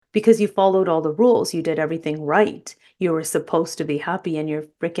because you followed all the rules. You did everything right. You were supposed to be happy and you're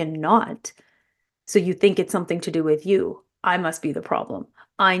freaking not. So you think it's something to do with you. I must be the problem.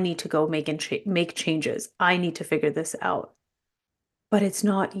 I need to go make changes. I need to figure this out. But it's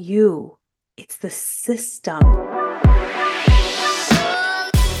not you. It's the system.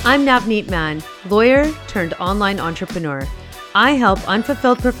 I'm Navneet Mann, lawyer turned online entrepreneur. I help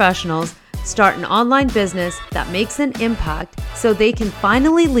unfulfilled professionals start an online business that makes an impact so they can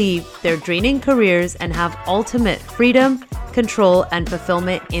finally leave their draining careers and have ultimate freedom, control, and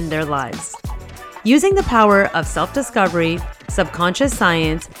fulfillment in their lives. Using the power of self-discovery, subconscious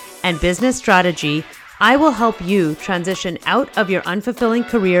science, and business strategy, I will help you transition out of your unfulfilling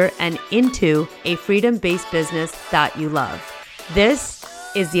career and into a freedom-based business that you love. This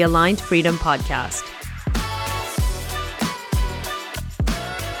is the Aligned Freedom Podcast.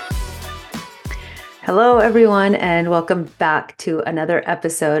 Hello, everyone, and welcome back to another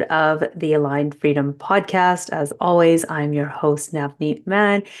episode of the Aligned Freedom Podcast. As always, I'm your host, Navneet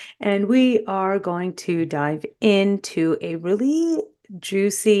Mann, and we are going to dive into a really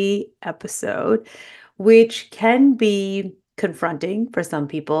juicy episode, which can be confronting for some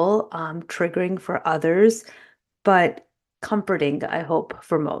people, triggering for others, but comforting, I hope,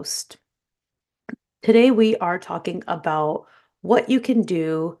 for most. Today, we are talking about what you can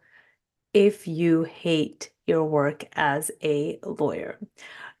do if you hate your work as a lawyer.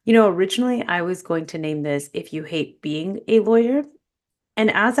 Originally I was going to name this If You Hate Being a Lawyer. And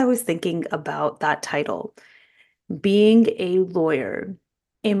as I was thinking about that title, being a lawyer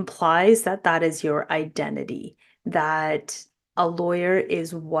implies that that is your identity, that a lawyer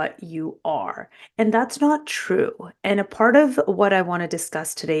is what you are. And that's not true. And a part of what I want to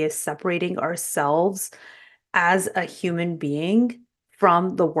discuss today is separating ourselves as a human being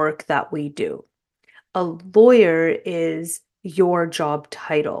from the work that we do. A lawyer is your job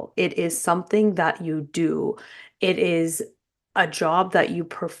title. It is something that you do. It is a job that you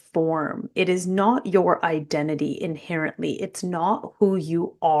perform. It is not your identity inherently. It's not who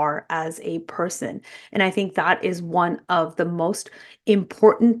you are as a person. And I think that is one of the most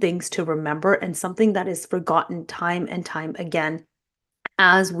important things to remember and something that is forgotten time and time again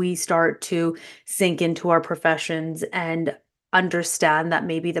as we start to sink into our professions and understand that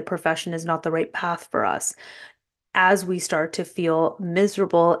maybe the profession is not the right path for us, as we start to feel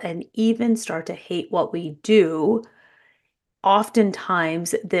miserable and even start to hate what we do.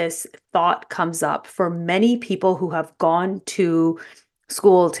 Oftentimes, this thought comes up for many people who have gone to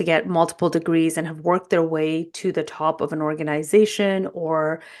school to get multiple degrees and have worked their way to the top of an organization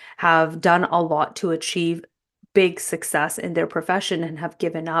or have done a lot to achieve big success in their profession and have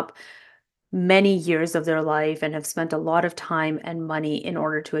given up many years of their life and have spent a lot of time and money in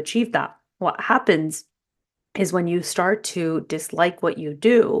order to achieve that. What happens is when you start to dislike what you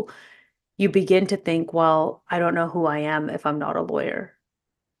do, you begin to think, well, I don't know who I am if I'm not a lawyer,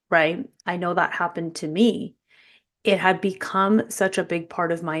 right? I know that happened to me. It had become such a big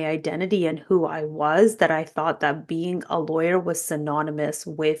part of my identity and who I was that I thought that being a lawyer was synonymous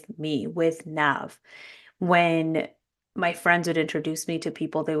with me, with Nav. When my friends would introduce me to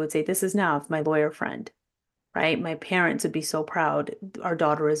people, they would say, "This is Nav, my lawyer friend," right? My parents would be so proud. Our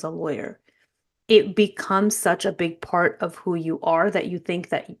daughter is a lawyer. It becomes such a big part of who you are that you think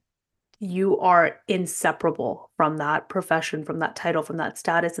that you are inseparable from that profession, from that title, from that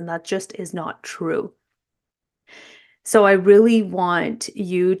status, and that just is not true. So I really want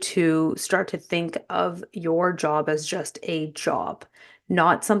you to start to think of your job as just a job,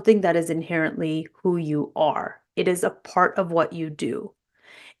 not something that is inherently who you are. It is a part of what you do.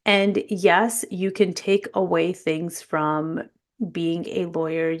 And yes, you can take away things from being a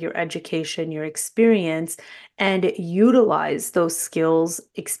lawyer, your education, your experience, and utilize those skills,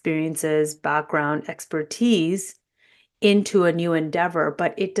 experiences, background, expertise into a new endeavor,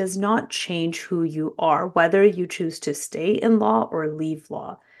 but it does not change who you are, whether you choose to stay in law or leave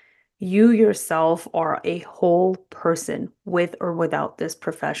law. You yourself are a whole person with or without this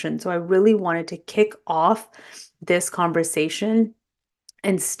profession. So I really wanted to kick off this conversation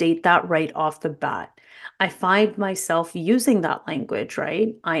and state that right off the bat. I find myself using that language,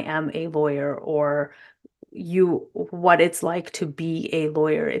 right? I am a lawyer, or what it's like to be a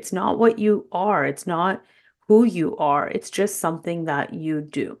lawyer. It's not what you are. It's not who you are. It's just something that you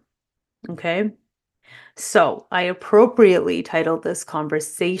do. Okay. So I appropriately titled this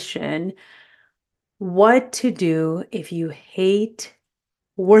conversation, What to Do If You Hate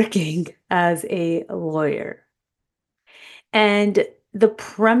Working as a Lawyer. And the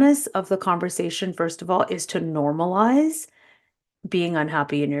premise of the conversation, first of all, is to normalize being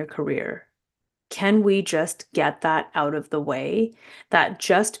unhappy in your career. Can we just get that out of the way? That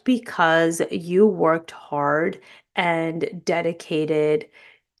just because you worked hard and dedicated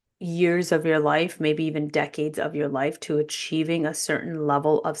years of your life, maybe even decades of your life to achieving a certain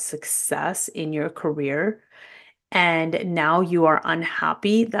level of success in your career, and now you are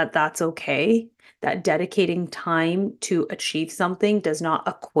unhappy that that's okay, that dedicating time to achieve something does not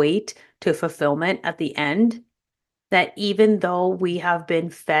equate to fulfillment at the end, that even though we have been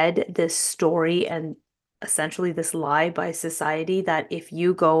fed this story and essentially this lie by society that if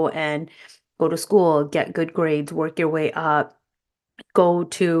you go and go to school, get good grades, work your way up, go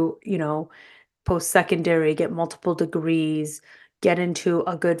to, post-secondary, get multiple degrees, get into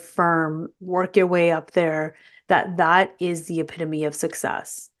a good firm, work your way up there, that is the epitome of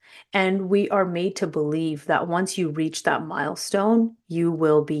success. And we are made to believe that once you reach that milestone, you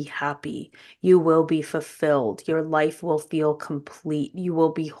will be happy, you will be fulfilled, your life will feel complete, you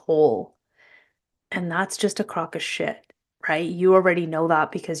will be whole. And that's just a crock of shit, right? You already know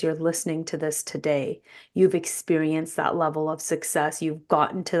that because you're listening to this today. You've experienced that level of success. You've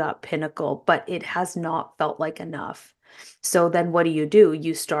gotten to that pinnacle, but it has not felt like enough. So then what do?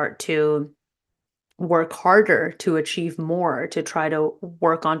 You start to work harder to achieve more, to try to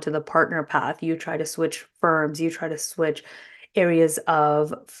work onto the partner path. You try to switch firms, you try to switch areas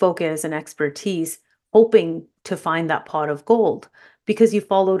of focus and expertise, hoping to find that pot of gold because you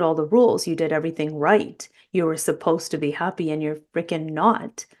followed all the rules. You did everything right. You were supposed to be happy and you're freaking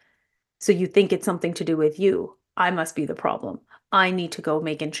not. So you think it's something to do with you. I must be the problem. I need to go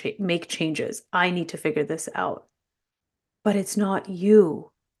make changes. I need to figure this out. But it's not you.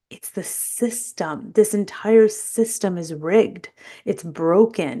 It's the system. This entire system is rigged. It's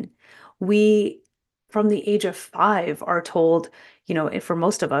broken. We, from the age of 5, are told, for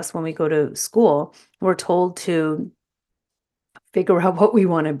most of us, when we go to school, we're told to figure out what we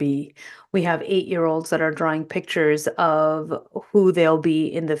want to be. We have 8-year-olds that are drawing pictures of who they'll be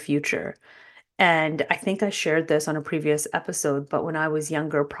in the future. And I think I shared this on a previous episode, but when I was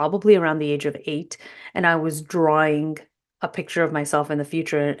younger, probably around the age of 8, and I was drawing a picture of myself in the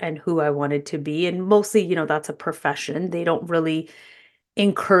future and who I wanted to be. And mostly, that's a profession. They don't really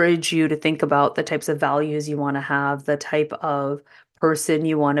encourage you to think about the types of values you want to have, the type of person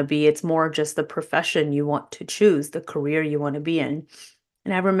you want to be. It's more just the profession you want to choose, the career you want to be in.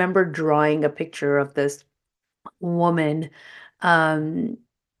 And I remember drawing a picture of this woman. Um,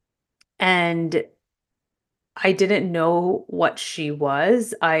 and I didn't know what she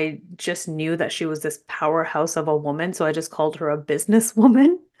was. I just knew that she was this powerhouse of a woman, so I just called her a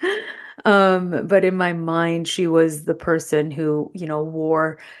businesswoman. But in my mind, she was the person who,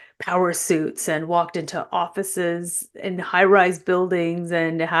 wore power suits and walked into offices in high-rise buildings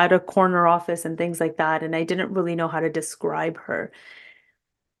and had a corner office and things like that, and I didn't really know how to describe her.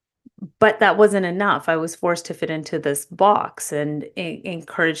 But that wasn't enough. I was forced to fit into this box and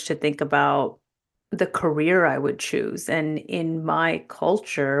encouraged to think about the career I would choose. And in my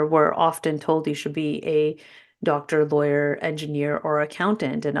culture, we're often told you should be a doctor, lawyer, engineer, or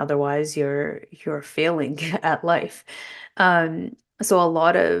accountant, and otherwise you're failing at life. So a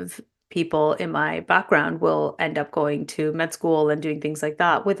lot of people in my background will end up going to med school and doing things like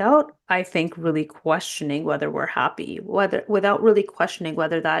that without, I think, really questioning whether we're happy, whether without really questioning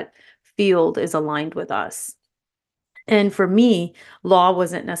whether that field is aligned with us. And for me, law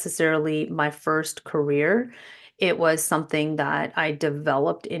wasn't necessarily my first career. It was something that I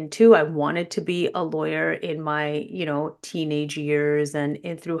developed into. I wanted to be a lawyer in my, teenage years and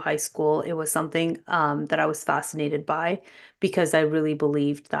in through high school. It was something that I was fascinated by because I really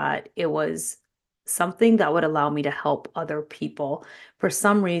believed that it was something that would allow me to help other people. For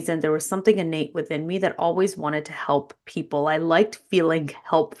some reason, there was something innate within me that always wanted to help people. I liked feeling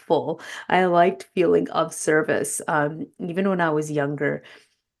helpful. I liked feeling of service. Even when I was younger,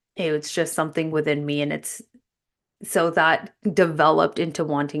 it was just something within me. And it's so that developed into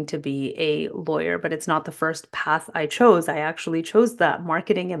wanting to be a lawyer, but it's not the first path I chose. I actually chose that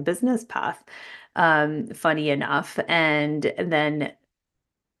marketing and business path, funny enough. And then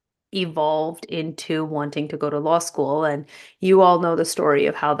evolved into wanting to go to law school. And you all know the story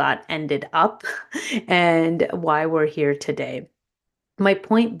of how that ended up and why we're here today. My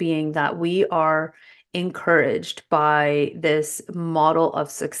point being that we are encouraged by this model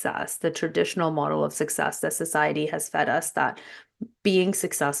of success, the traditional model of success that society has fed us, that being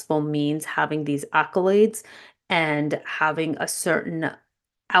successful means having these accolades and having a certain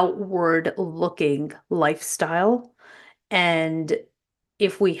outward looking lifestyle. And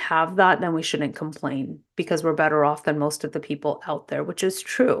if we have that, then we shouldn't complain because we're better off than most of the people out there, which is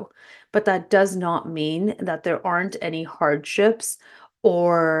true. But that does not mean that there aren't any hardships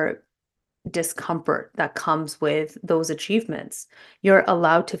or discomfort that comes with those achievements. You're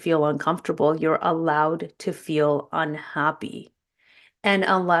allowed to feel uncomfortable. You're allowed to feel unhappy. And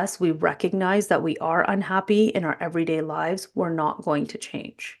unless we recognize that we are unhappy in our everyday lives, we're not going to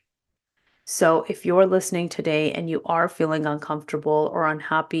change. So if you're listening today and you are feeling uncomfortable or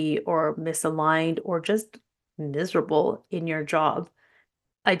unhappy or misaligned or just miserable in your job,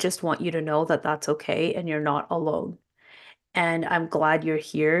 I just want you to know that that's okay and you're not alone. And I'm glad you're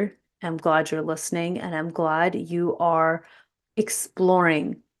here. I'm glad you're listening. And I'm glad you are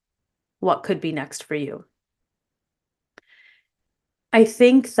exploring what could be next for you. I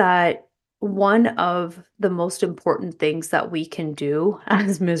think that one of the most important things that we can do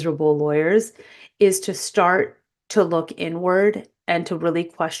as miserable lawyers is to start to look inward and to really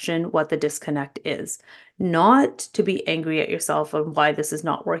question what the disconnect is. Not to be angry at yourself on why this is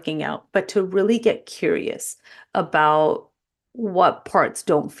not working out, but to really get curious about what parts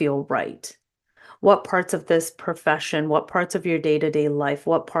don't feel right. What parts of this profession, what parts of your day-to-day life,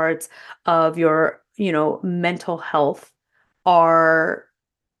 what parts of your, mental health are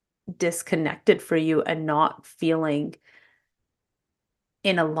disconnected for you and not feeling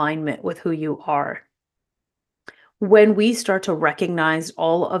in alignment with who you are. When we start to recognize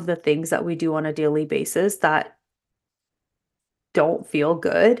all of the things that we do on a daily basis that don't feel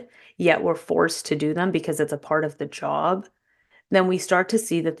good, yet we're forced to do them because it's a part of the job, then we start to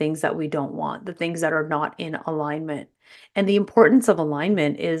see the things that we don't want, the things that are not in alignment. And the importance of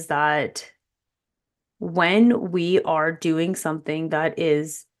alignment is that when we are doing something that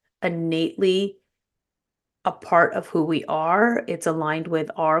is innately a part of who we are. It's aligned with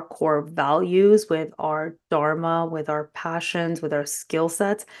our core values, with our dharma, with our passions, with our skill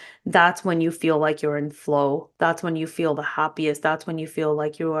sets. That's when you feel like you're in flow. That's when you feel the happiest. That's when you feel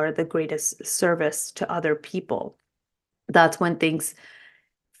like you are the greatest service to other people. That's when things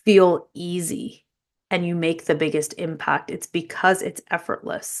feel easy and you make the biggest impact. It's because it's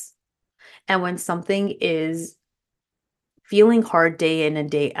effortless. And when something is feeling hard day in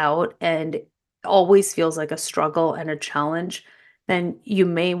and day out and always feels like a struggle and a challenge, then you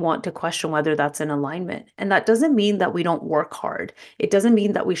may want to question whether that's in alignment. And that doesn't mean that we don't work hard. It doesn't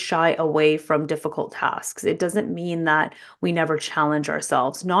mean that we shy away from difficult tasks. It doesn't mean that we never challenge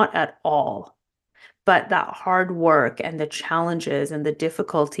ourselves, not at all. But that hard work and the challenges and the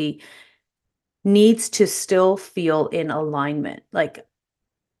difficulty needs to still feel in alignment. Like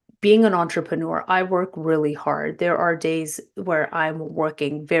being an entrepreneur, I work really hard. There are days where I'm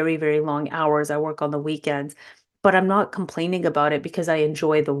working very, very long hours. I work on the weekends, but I'm not complaining about it because I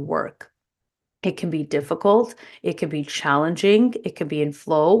enjoy the work. It can be difficult, it can be challenging, it can be in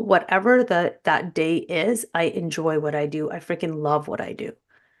flow. Whatever that day is, I enjoy what I do. I freaking love what I do.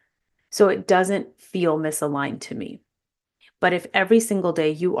 So it doesn't feel misaligned to me. But if every single day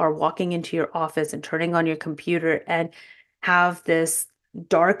you are walking into your office and turning on your computer and have this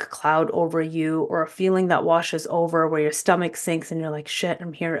dark cloud over you or a feeling that washes over where your stomach sinks and you're like, shit,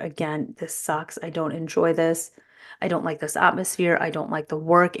 I'm here again. This sucks. I don't enjoy this. I don't like this atmosphere. I don't like the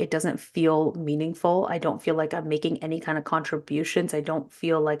work. It doesn't feel meaningful. I don't feel like I'm making any kind of contributions. I don't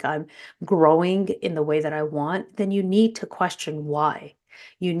feel like I'm growing in the way that I want. Then you need to question why.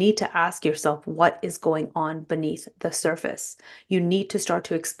 You need to ask yourself what is going on beneath the surface. You need to start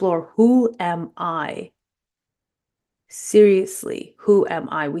to explore, who am I? Seriously, who am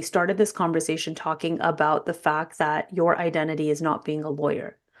I? We started this conversation talking about the fact that your identity is not being a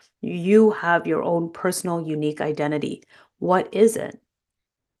lawyer. You have your own personal, unique identity. What is it?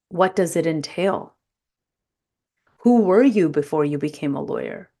 What does it entail? Who were you before you became a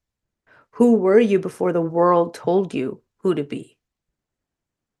lawyer? Who were you before the world told you who to be?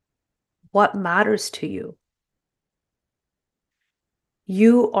 What matters to you?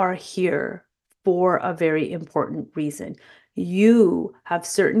 You are here for a very important reason. You have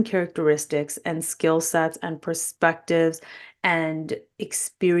certain characteristics and skill sets and perspectives and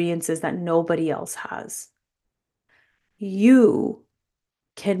experiences that nobody else has. You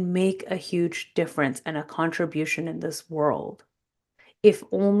can make a huge difference and a contribution in this world. If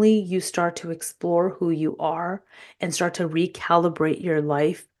only you start to explore who you are and start to recalibrate your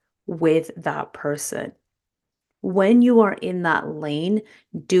life with that person. When you are in that lane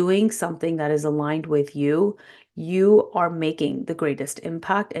doing something that is aligned with you, you are making the greatest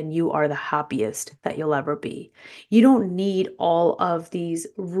impact and you are the happiest that you'll ever be. You don't need all of these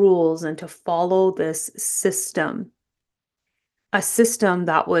rules and to follow this system, a system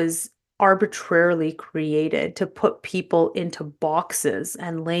that was arbitrarily created to put people into boxes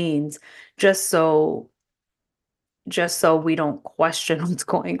and lanes just so we don't question what's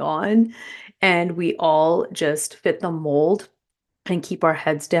going on and we all just fit the mold and keep our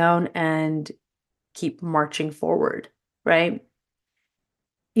heads down and keep marching forward, right?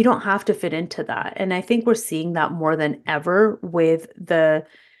 You don't have to fit into that. And I think we're seeing that more than ever with the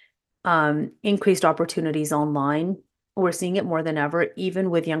increased opportunities online. We're seeing it more than ever, even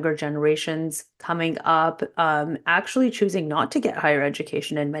with younger generations coming up, actually choosing not to get higher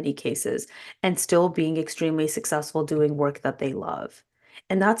education in many cases and still being extremely successful doing work that they love.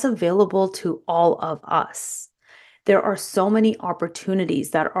 And that's available to all of us. There are so many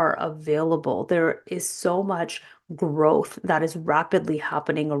opportunities that are available. There is so much growth that is rapidly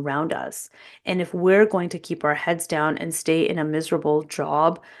happening around us. And if we're going to keep our heads down and stay in a miserable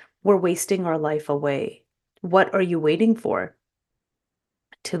job, we're wasting our life away. What are you waiting for?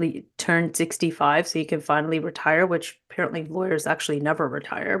 Till you turn 65 so you can finally retire, which apparently lawyers actually never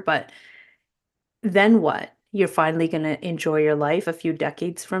retire. But then what? You're finally going to enjoy your life a few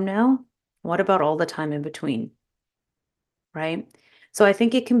decades from now? What about all the time in between? Right? So I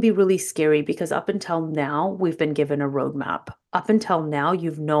think it can be really scary because up until now, we've been given a roadmap. Up until now,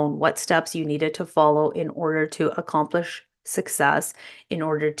 you've known what steps you needed to follow in order to accomplish success, in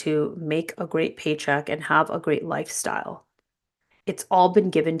order to make a great paycheck and have a great lifestyle. It's all been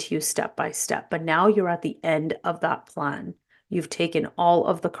given to you step by step, but now you're at the end of that plan. You've taken all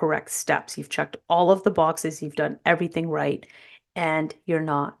of the correct steps, you've checked all of the boxes, you've done everything right, and you're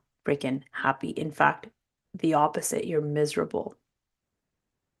not freaking happy. In fact, the opposite, you're miserable.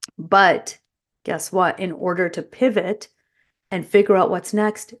 But guess what? In order to pivot and figure out what's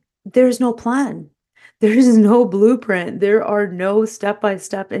next, there's no plan. There's no blueprint. There are no step by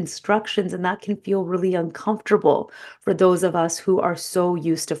step instructions. And that can feel really uncomfortable for those of us who are so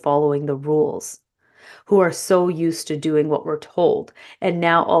used to following the rules, who are so used to doing what we're told. And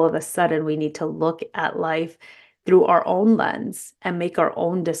now all of a sudden, we need to look at life through our own lens and make our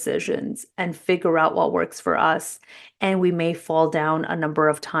own decisions and figure out what works for us. And we may fall down a number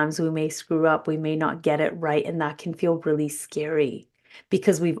of times. We may screw up. We may not get it right. And that can feel really scary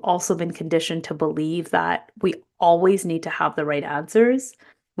because we've also been conditioned to believe that we always need to have the right answers.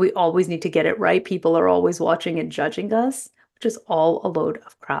 We always need to get it right. People are always watching and judging us, which is all a load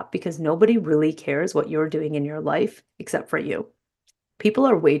of crap because nobody really cares what you're doing in your life except for you. People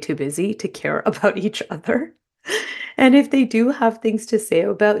are way too busy to care about each other. And if they do have things to say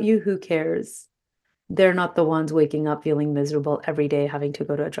about you, who cares? They're not the ones waking up feeling miserable every day, having to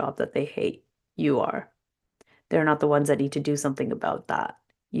go to a job that they hate. You are. They're not the ones that need to do something about that.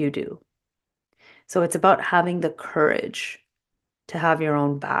 You do. So it's about having the courage to have your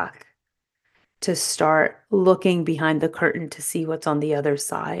own back, to start looking behind the curtain to see what's on the other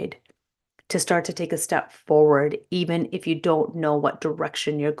side, to start to take a step forward, even if you don't know what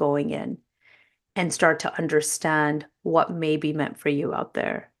direction you're going in, and start to understand what may be meant for you out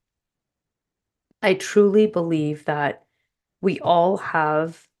there. I truly believe that we all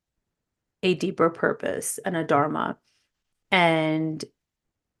have a deeper purpose and a dharma. And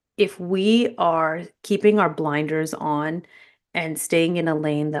if we are keeping our blinders on and staying in a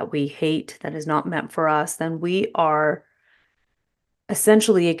lane that we hate, that is not meant for us, then we are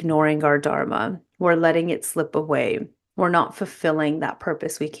essentially ignoring our dharma. We're letting it slip away. We're not fulfilling that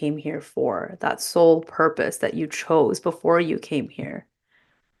purpose we came here for, that sole purpose that you chose before you came here.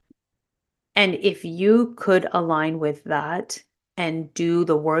 And if you could align with that and do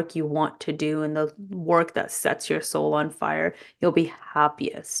the work you want to do and the work that sets your soul on fire, you'll be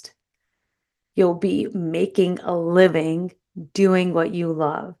happiest. You'll be making a living doing what you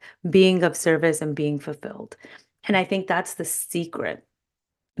love, being of service and being fulfilled. And I think that's the secret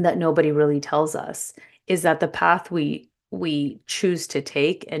that nobody really tells us is that the path we choose to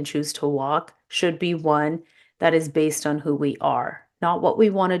take and choose to walk should be one that is based on who we are, not what we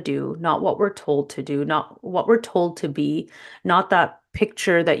want to do, not what we're told to do, not what we're told to be, not that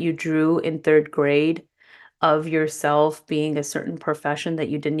picture that you drew in 3rd grade of yourself being a certain profession that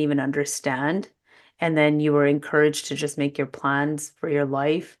you didn't even understand. And then you were encouraged to just make your plans for your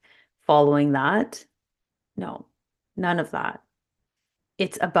life following that. No, none of that.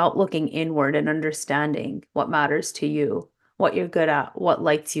 It's about looking inward and understanding what matters to you, what you're good at, what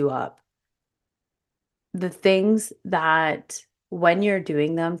lights you up. The things that when you're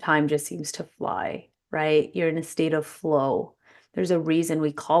doing them, time just seems to fly, right? You're in a state of flow. There's a reason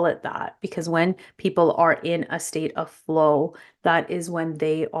we call it that because when people are in a state of flow, that is when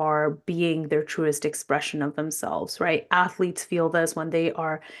they are being their truest expression of themselves, right? Athletes feel this when they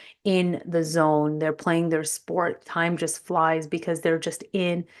are in the zone, they're playing their sport, time just flies because they're just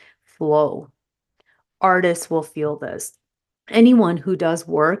in flow. Artists will feel this. Anyone who does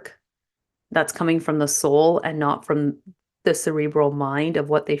work that's coming from the soul and not from the cerebral mind of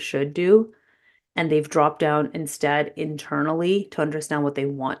what they should do and they've dropped down instead internally to understand what they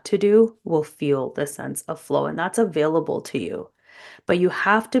want to do will feel the sense of flow. And that's available to you. But you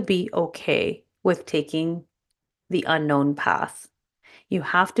have to be okay with taking the unknown path. You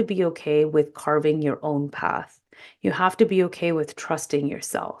have to be okay with carving your own path. You have to be okay with trusting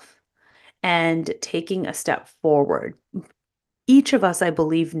yourself and taking a step forward. Each of us, I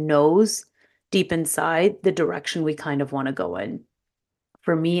believe, knows deep inside the direction we kind of want to go in.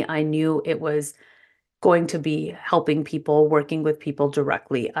 For me, I knew it was going to be helping people, working with people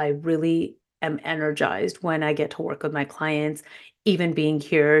directly. I really am energized when I get to work with my clients, even being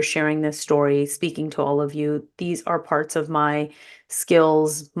here, sharing this story, speaking to all of you. These are parts of my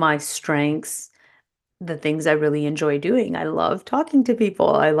skills, my strengths, the things I really enjoy doing. I love talking to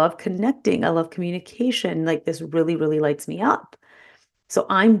people. I love connecting. I love communication. Like this really, really lights me up. So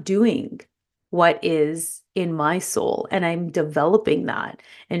I'm doing what is in my soul and I'm developing that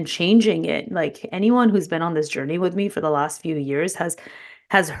and changing it. Like anyone who's been on this journey with me for the last few years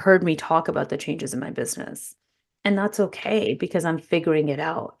has heard me talk about the changes in my business. And that's okay because I'm figuring it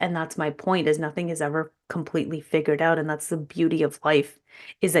out. And that's my point is nothing is ever completely figured out and that's the beauty of life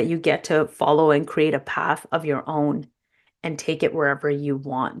is that you get to follow and create a path of your own and take it wherever you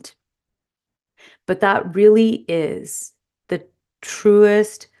want. But that really is the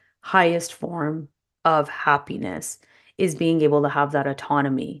truest, highest form of happiness is being able to have that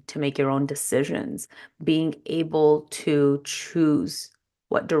autonomy to make your own decisions, being able to choose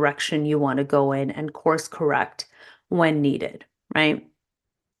what direction you want to go in and course correct when needed, right?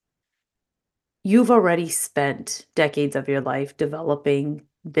 You've already spent decades of your life developing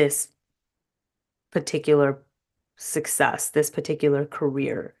this particular success, this particular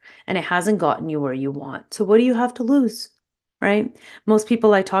career, and it hasn't gotten you where you want. So what do you have to lose? Right? Most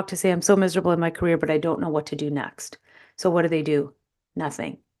people I talk to say, I'm so miserable in my career, but I don't know what to do next. So what do?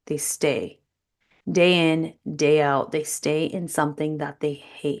 Nothing. They stay day in, day out. They stay in something that they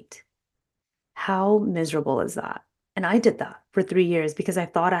hate. How miserable is that? And I did that for 3 years because I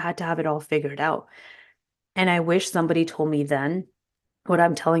thought I had to have it all figured out. And I wish somebody told me then what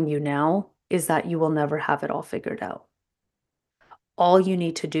I'm telling you now is that you will never have it all figured out. All you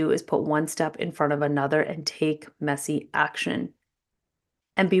need to do is put one step in front of another and take messy action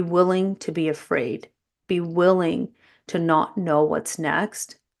and be willing to be afraid. Be willing to not know what's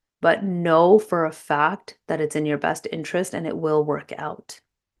next, but know for a fact that it's in your best interest and it will work out.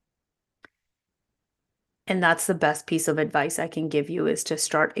 And that's the best piece of advice I can give you is to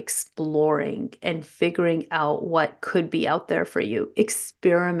start exploring and figuring out what could be out there for you.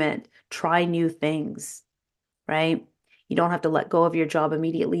 Experiment, try new things, right? You don't have to let go of your job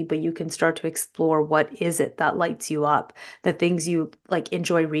immediately, but you can start to explore what is it that lights you up, the things you like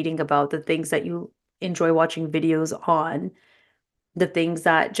enjoy reading about, the things that you enjoy watching videos on, the things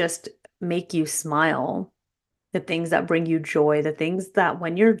that just make you smile, the things that bring you joy, the things that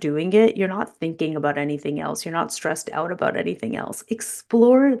when you're doing it, you're not thinking about anything else. You're not stressed out about anything else.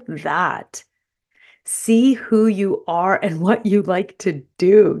 Explore that. See who you are and what you like to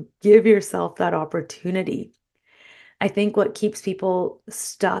do. Give yourself that opportunity. I think what keeps people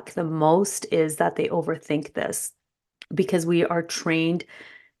stuck the most is that they overthink this because we are trained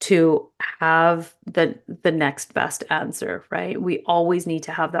to have the next best answer, right? We always need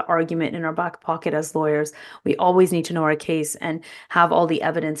to have the argument in our back pocket as lawyers. We always need to know our case and have all the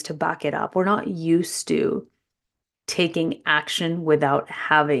evidence to back it up. We're not used to taking action without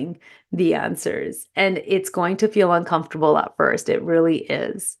having the answers. And it's going to feel uncomfortable at first. It really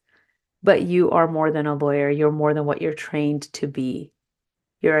is. But you are more than a lawyer. You're more than what you're trained to be.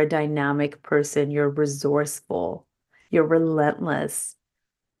 You're a dynamic person. You're resourceful. You're relentless,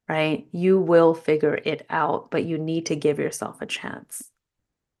 right? You will figure it out, but you need to give yourself a chance.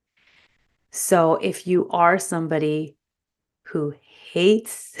 So if you are somebody who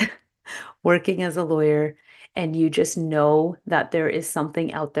hates working as a lawyer and you just know that there is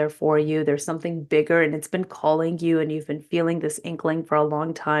something out there for you, there's something bigger and it's been calling you and you've been feeling this inkling for a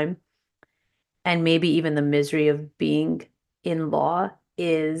long time, and maybe even the misery of being in law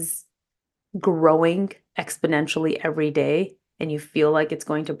is growing exponentially every day and you feel like it's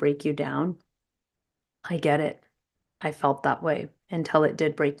going to break you down, I get it. I felt that way until it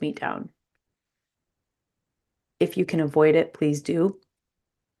did break me down. If you can avoid it, please do.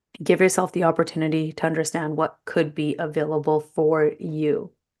 Give yourself the opportunity to understand what could be available for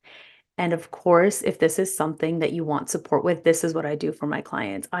you. And of course, if this is something that you want support with, this is what I do for my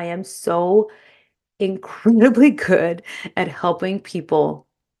clients. I am so incredibly good at helping people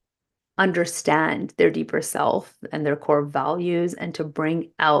understand their deeper self and their core values and to bring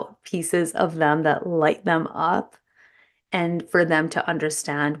out pieces of them that light them up and for them to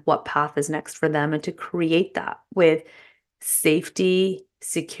understand what path is next for them and to create that with safety,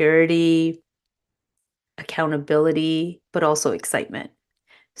 security, accountability, but also excitement.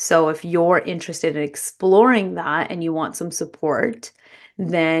 So if you're interested in exploring that and you want some support,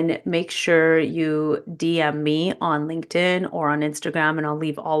 then make sure you DM me on LinkedIn or on Instagram, and I'll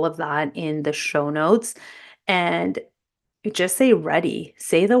leave all of that in the show notes. And just say ready.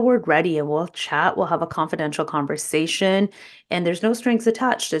 Say the word ready, and we'll chat. We'll have a confidential conversation, and there's no strings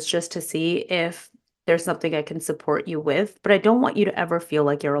attached. It's just to see if there's something I can support you with. But I don't want you to ever feel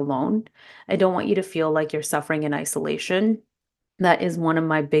like you're alone. I don't want you to feel like you're suffering in isolation. That is one of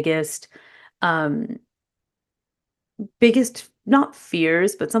my um, biggest not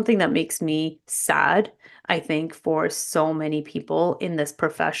fears, but something that makes me sad, I think, for so many people in this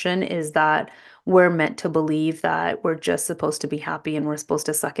profession is that we're meant to believe that we're just supposed to be happy and we're supposed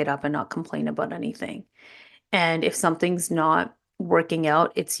to suck it up and not complain about anything. And if something's not working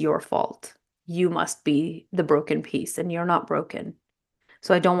out, it's your fault. You must be the broken piece, and you're not broken.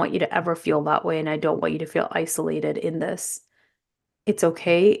 So I don't want you to ever feel that way, and I don't want you to feel isolated in this. It's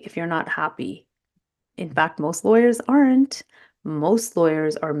okay if you're not happy. In fact, most lawyers aren't. Most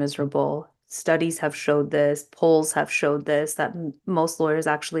lawyers are miserable. Studies have showed this, polls have showed this, that most lawyers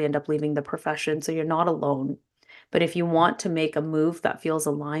actually end up leaving the profession. So you're not alone. But if you want to make a move that feels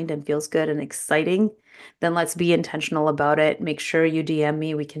aligned and feels good and exciting, then let's be intentional about it. Make sure you DM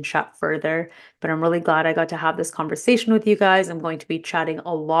me. We can chat further. But I'm really glad I got to have this conversation with you guys. I'm going to be chatting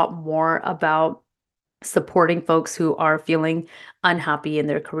a lot more about supporting folks who are feeling unhappy in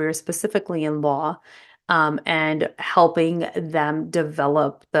their career, specifically in law, and helping them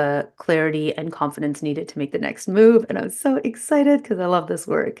develop the clarity and confidence needed to make the next move. And I'm so excited because I love this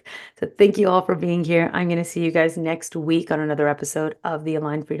work. So thank you all for being here. I'm going to see you guys next week on another episode of the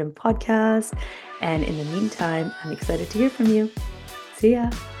Aligned Freedom Podcast. And in the meantime, I'm excited to hear from you. See ya.